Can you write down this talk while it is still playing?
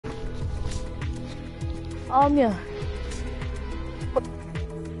Yeah.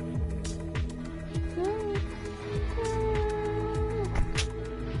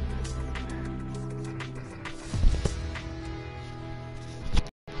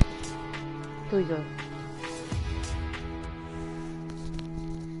 Here we go.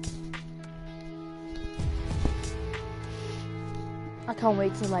 I can't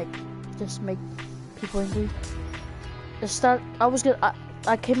wait to like just make people angry.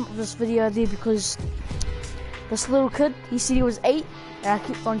 I came up with this video idea because this little kid, he said he was 8, and I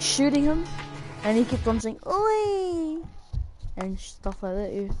kept on shooting him, and he kept on saying "Oi" and stuff like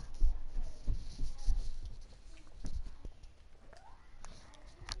that. Yeah.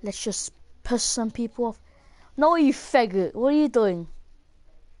 Let's just piss some people off. No, you faggot! What are you doing?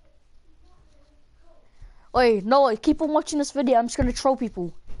 Oi, no, keep on watching this video. I'm just gonna troll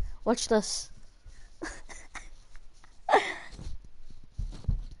people. Watch this.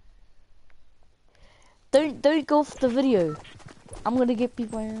 Don't go off the video. I'm gonna get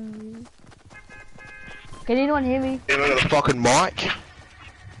people angry. Can anyone hear me? You know the fucking mic?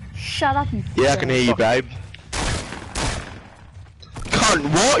 Shut up, you. Yeah, I can hear you, babe. Cunt,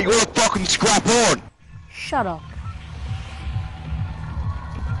 what? You wanna fucking scrap on? Shut up.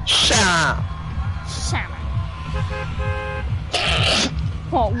 Shut up. Shut up.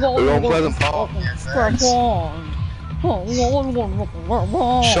 Whoa, We're on Pleasant Park.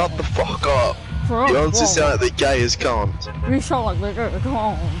 Shut the fuck up. You honestly sound like the gayest cunt. You sound like the gayest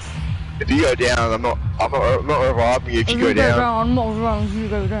cunt. If you go down, I'm not reviving you if you go down. I'm not reviving if you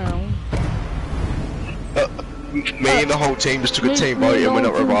go down. Me and the whole team just took a team vote and we're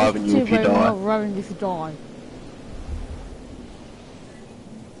not reviving you if you die. We're not reviving if you die.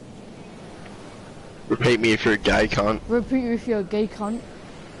 Repeat me if you're a gay cunt. Repeat if you're a gay cunt.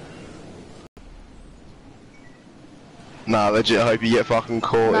 Nah, legit, I hope you get fucking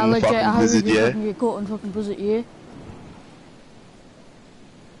caught in the fucking blizzard, yeah? I get caught in fucking blizzard, yeah?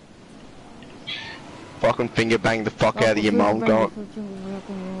 Fucking finger bang the fuck out of your mum, cunt.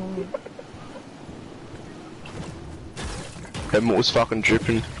 That was fucking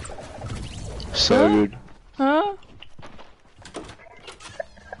dripping. So good. Huh?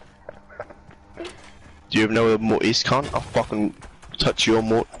 Do you even know where the mort is, cunt? I'll fucking touch your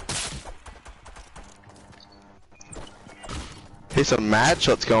mort. There's some mad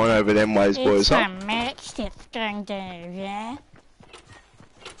shots going over them ways, boys, huh? It's a match that's going down, yeah?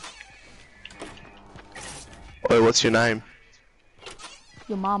 Oi, what's your name?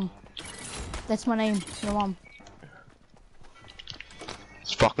 Your mum. That's my name, your mum.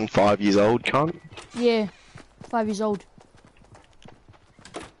 It's fucking 5 years old, cunt. Yeah, 5 years old.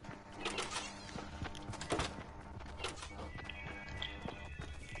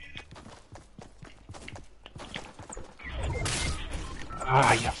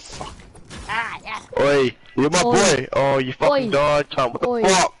 Ah, you fuck. Ah, yeah. Oi, you're my boy. Oh, you fucking died, cunt. What the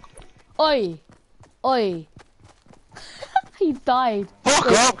fuck? Oi. Oi. He died.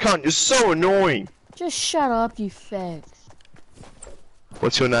 Fuck up, cunt. You're so annoying. Just shut up, you fag.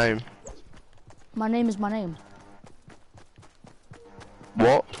 What's your name? My name is my name.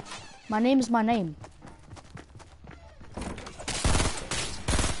 What? My name is my name.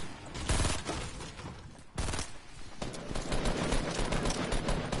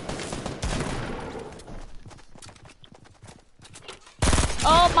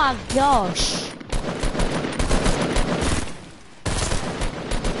 Oh my gosh.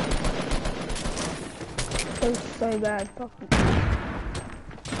 That was so bad.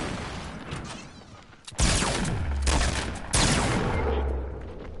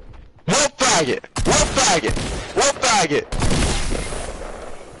 What faggot? What faggot? What faggot?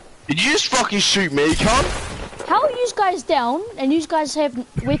 Did you just fucking shoot me, cunt? How are you guys down and you guys have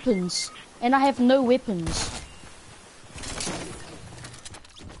weapons and I have no weapons?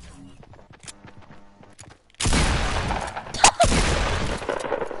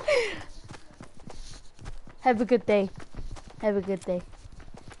 Have a good day. Have a good day.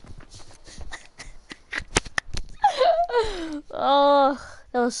 Oh,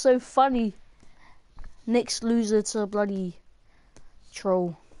 that was so funny. Next loser to a bloody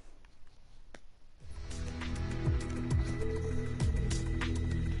troll.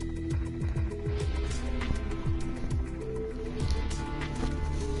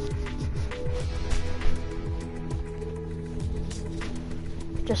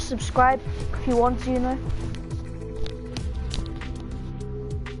 Just subscribe if you want to, you know.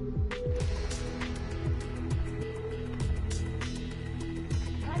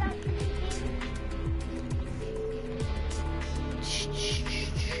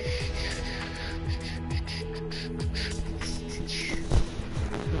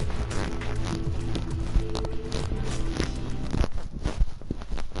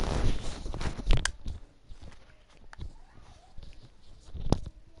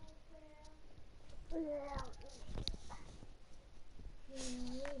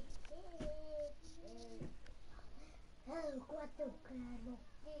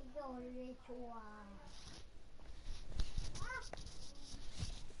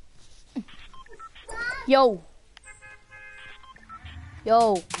 Yo.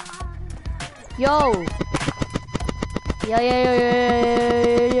 Yo. Yo. Yeah, yeah, yeah,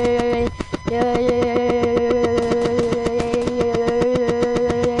 yeah, yeah, yeah,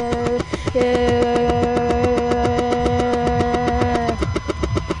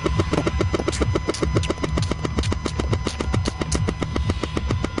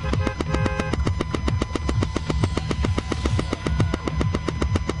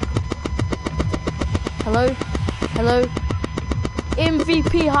 Hello? Hello?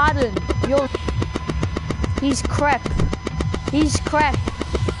 MVP Harden. Yo. He's crap. He's crap.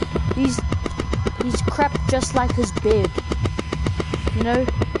 He's crap just like his beard. You know?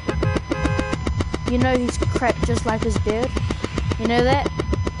 You know he's crap just like his beard. You know that?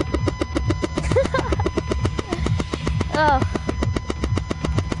 Oh.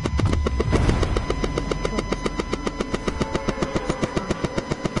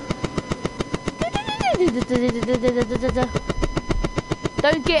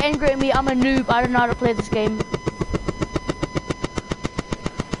 Don't get angry at me, I'm a noob, I don't know how to play this game.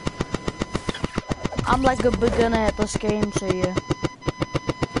 I'm like a beginner at this game, so yeah.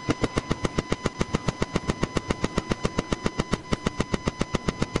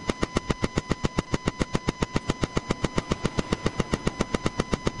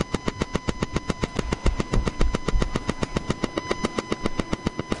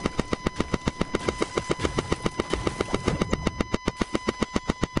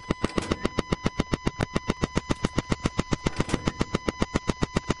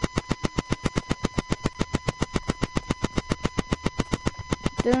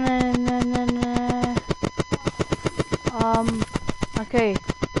 Okay.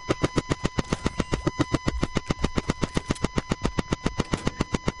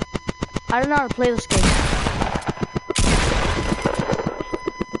 I don't know how to play this game.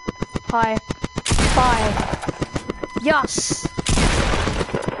 Hi. Bye. Yes.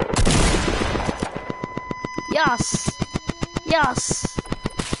 Yes. Yes.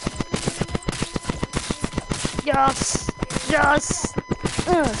 Yes. Yes.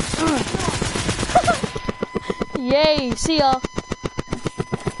 Yay, see ya.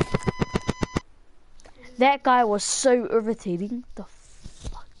 That guy was so irritating. The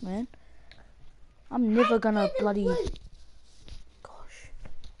fuck, man. I'm never gonna bloody... Gosh.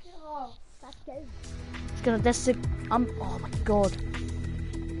 It's gonna... That's it. Oh my god.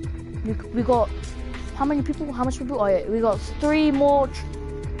 We got... How many people? How much people? Oh yeah, we got 3 more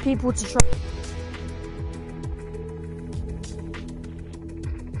people to try.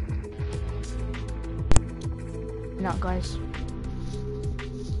 No, guys.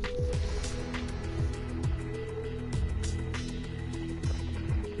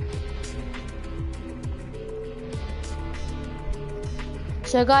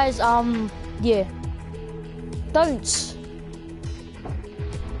 So guys, yeah. Don't.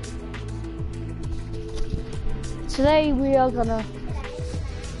 Today we are gonna...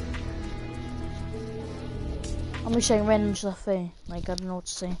 I'm just saying random stuff, eh? Like, I don't know what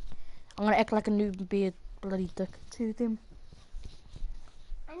to say. I'm gonna act like a noob and be a bloody dick to them.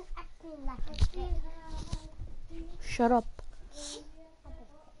 I'm acting like a dick. Shut up.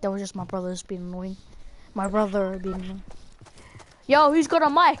 That was just my brother's being annoying. My brother being annoying. Yo, who's got a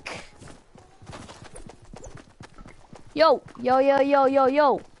mic? Yo, yo, yo, yo, yo,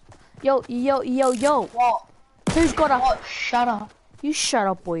 yo. Yo, yo, yo, yo. What? Who's got a... What? Shut up. You shut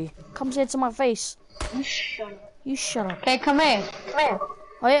up, boy. Come say it to my face. You shut up. You shut up. Okay, come here. Come here.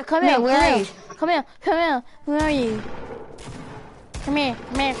 Oh yeah, come here. Where are you? Come here. Come here. Where are you? Come here.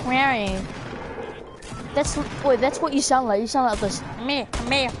 Come here. Where are you? That's what you sound like. You sound like this. Come here.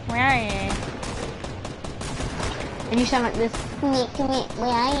 Come here. Where are you? And you sound like this. Come here, where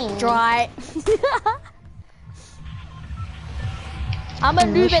are you? Dry. I'm a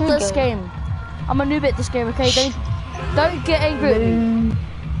noob at this game. I'm a noob at this game, okay? Don't get angry at me.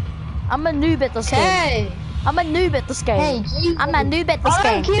 I'm a noob at this game. I'm a noob at this game. Hey, Jesus. I'm a noob at this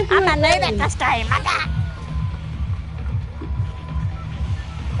game. I'm a noob at this game.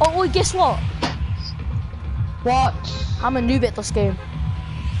 Oh, guess what? What? I'm a noob at this game.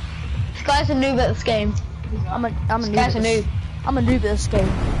 This guy's a noob at this game. I'm a This noob. guy's a noob. I'm a noob at this game.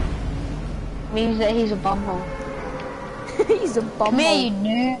 Means that he's a bumhole. He's a bum. Come here, you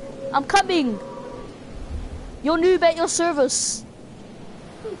noob. I'm coming. You're noob at your service.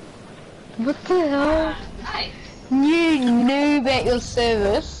 What the hell? Nice. You noob at your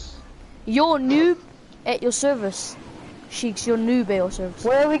service. You're noob at your service. Sheiks, you're noob at your service.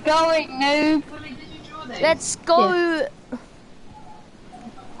 Where are we going, noob? Willie, did you draw this? Let's go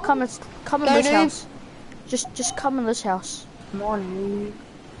Come in Go, this noob. house. Just come in this house. Come on, noob.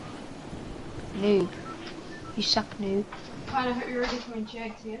 Noob. You suck, noob. Kinda hope you're ready for my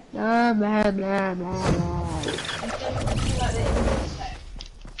jags here. Blah, blah, blah, blah, blah.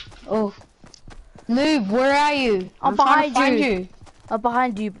 Oh. Noob, where are you? I'm trying to behind find you. I'm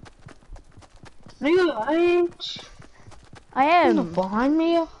behind you. No, you ain't. I You're not am. behind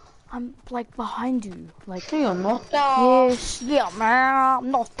me. I'm like behind you. Like No, you're not there. yes, yeah, man.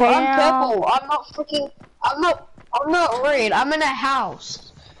 I'm not Bro, there. I'm purple. I'm not freaking. I'm not red. I'm in a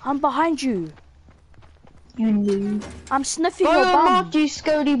house. I'm behind you. You noob. I'm sniffing No, your you're bum. not, you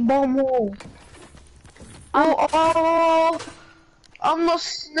Scody Bumhole. Oh, I'm not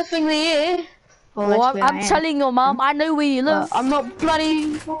sniffing the air. Oh, Oh, that's where I I'm am. telling your mum. I know where you live. I'm not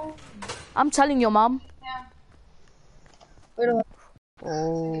bloody. I'm telling your mum. Where do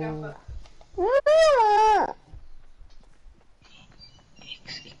Oh.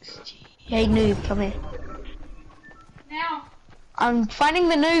 Hey noob, come here. Now. I'm finding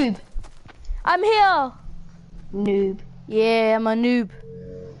the noob. I'm here. Noob. Yeah, I'm a noob.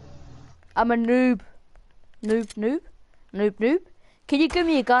 I'm a noob. Noob. Can you give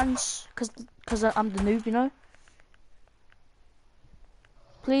me your guns? Cause I'm the noob, you know.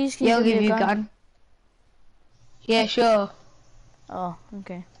 Please, can Yeah, you I'll give give me you a a gun? gun. Yeah, sure. Oh,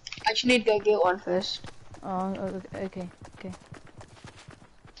 okay. I just need to go get one first. Oh, okay.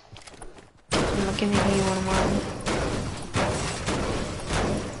 I'm not giving you one of mine.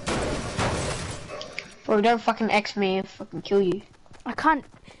 Bro, don't fucking X me and fucking kill you. I can't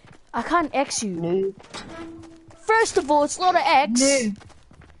X you. Noob. First of all, it's not an X. Noob.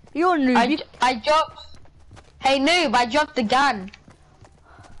 You're a noob. I dropped. Hey noob, I dropped the gun.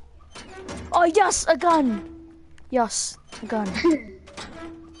 Oh yes, a gun. Yes, a gun.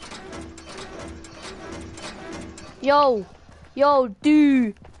 Yo,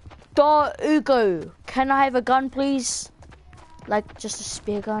 dude, Ugo, can I have a gun, please? Like just a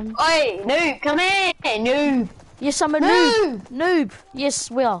spare gun. Oi, noob, come here, noob. Yes, I'm a Noob! noob. Yes,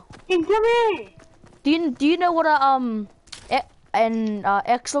 we are. Hey, come here. Do you know what a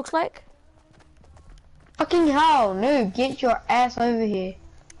X looks like? Fucking hell, noob, get your ass over here.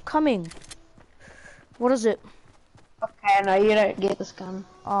 Coming. What is it? Okay, no, you don't get this gun.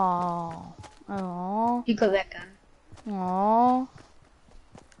 Oh. You got that gun. Oh.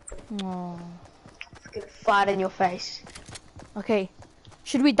 It's gonna fart in your face. Okay.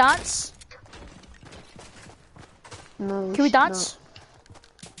 Should we dance? No, Can we dance?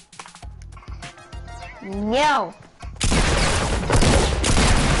 No.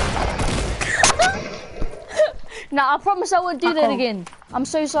 No, I promise I won't do that off. again. I'm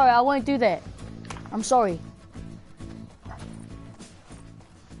so sorry, I won't do that. I'm sorry.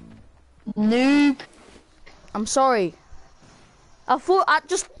 Noob. I'm sorry. I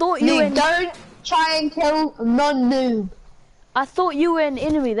just thought you Noob, and don't try and kill a non-noob. I thought you were an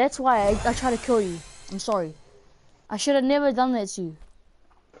enemy. That's why I tried to kill you. I'm sorry. I should have never done that to you.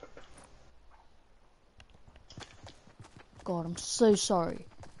 God, I'm so sorry.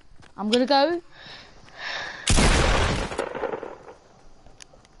 I'm gonna go.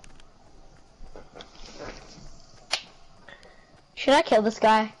 Should I kill this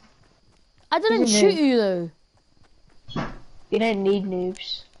guy? I didn't He's a shoot noob. you though. You don't need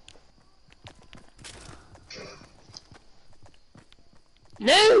noobs.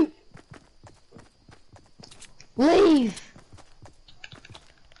 Noob! Leave!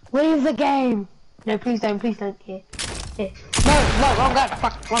 Leave the game! No, please don't, Here. Here. No, wrong gun,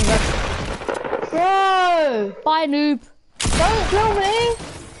 fuck, wrong gun. Bro! Bye, noob. Don't kill me!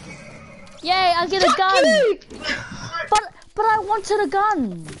 Yay, I get a gun. But I wanted a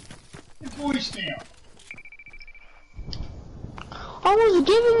gun. I was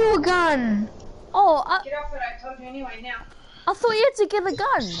giving you a gun! Oh, Get off it, I told you anyway now. I thought you had to get a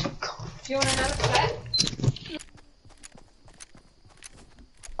gun. Do you want another flat?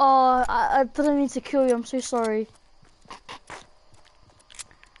 Oh, I didn't mean to kill you. I'm so sorry.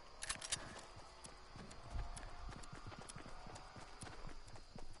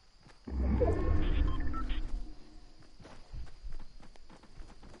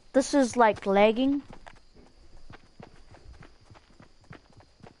 This is like lagging.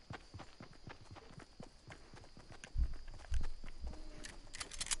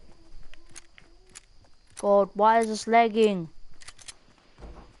 God, why is this lagging?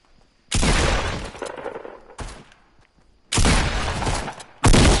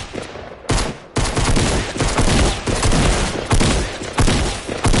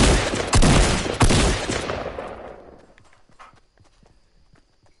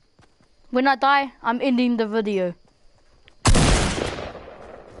 When I die, I'm ending the video.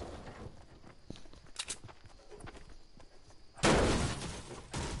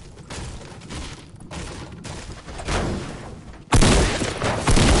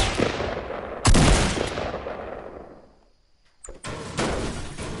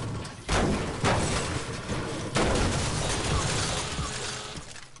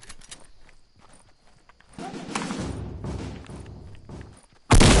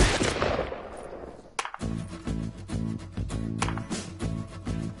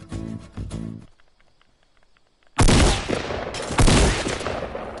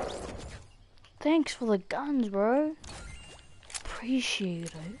 Thanks for the guns, bro. Appreciate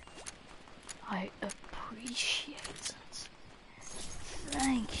it. I appreciate it.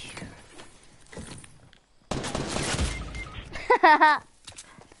 Thank you.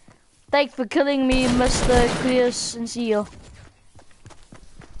 Thanks for killing me, Mr. Clear Sincere.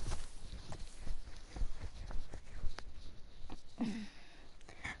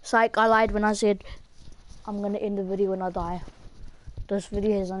 Psych, I lied when I said I'm gonna end the video when I die. This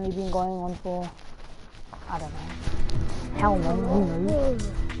video has only been going on for, I don't know, how long, who knows?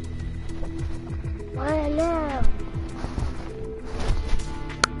 Why now?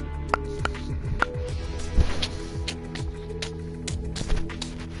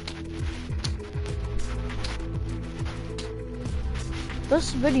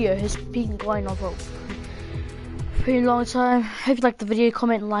 This video has been going on for a pretty long time. Hope you liked the video,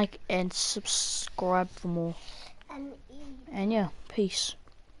 comment, like, and subscribe for more. And yeah, peace.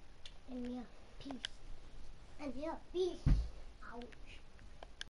 And yeah, peace. And yeah, peace.